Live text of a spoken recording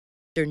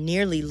After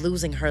nearly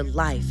losing her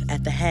life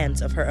at the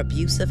hands of her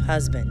abusive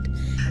husband.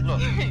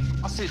 Look,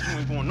 I said you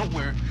ain't going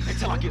nowhere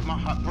until I get my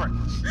hot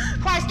breakfast.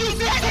 Christ, you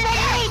said no,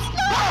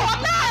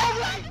 I'm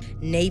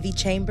not! Navy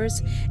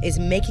Chambers is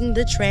making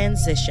the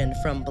transition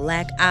from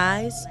black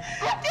eyes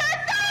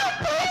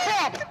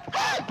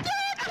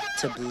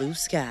to blue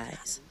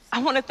skies.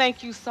 I want to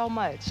thank you so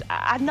much.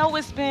 I know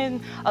it's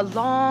been a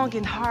long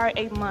and hard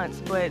 8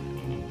 months, but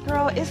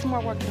girl, it's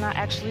more work than I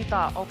actually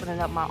thought opening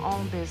up my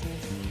own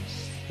business.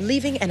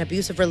 Leaving an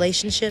abusive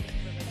relationship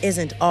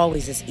isn't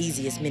always as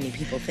easy as many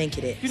people think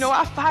it is. You know,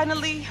 I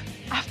finally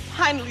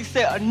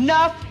said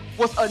enough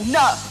was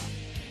enough.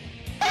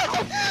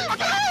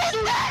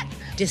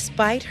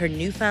 Despite her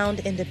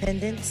newfound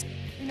independence,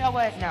 You know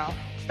what? No,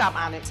 stop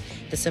on it.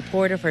 the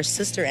support of her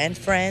sister and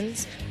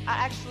friends, I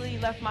actually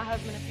left my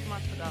husband a few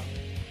months ago.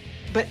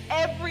 But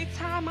every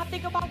time I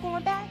think about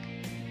going back,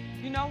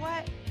 you know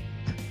what?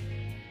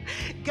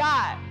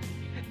 God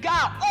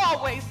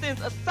always sends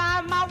a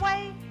sign my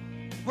way,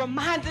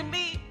 reminding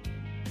me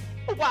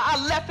why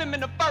I left him in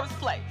the first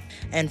place.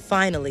 and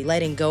finally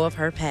letting go of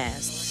her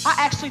past. I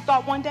actually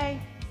thought one day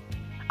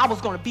I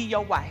was gonna be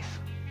your wife.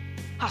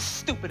 How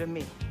stupid of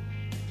me.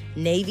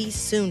 Navy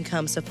soon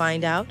comes to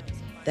find out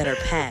that her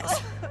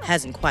past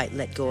hasn't quite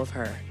let go of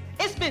her.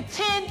 It's been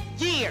 10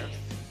 years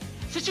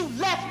since you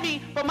left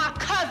me for my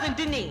cousin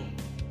Denise.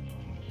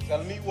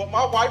 Telling me what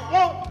my wife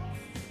wants.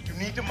 You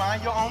need to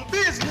mind your own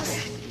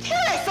business.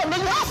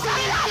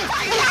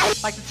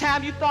 Like the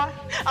time you thought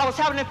I was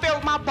having an affair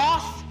with my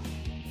boss,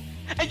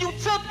 and you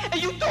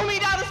threw me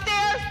down the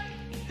stairs,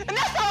 and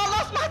that's how I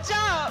lost my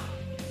job.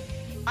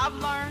 I've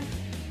learned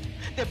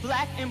that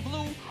black and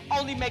blue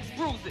only makes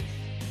bruises,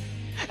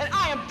 and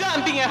I am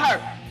done being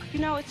hurt. You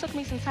know, it took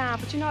me some time,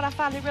 but you know what I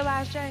finally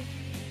realized, Jay?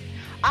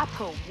 I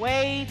put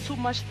way too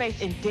much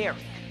faith in Derek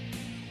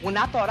when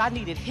I thought I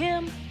needed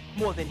him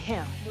more than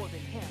him.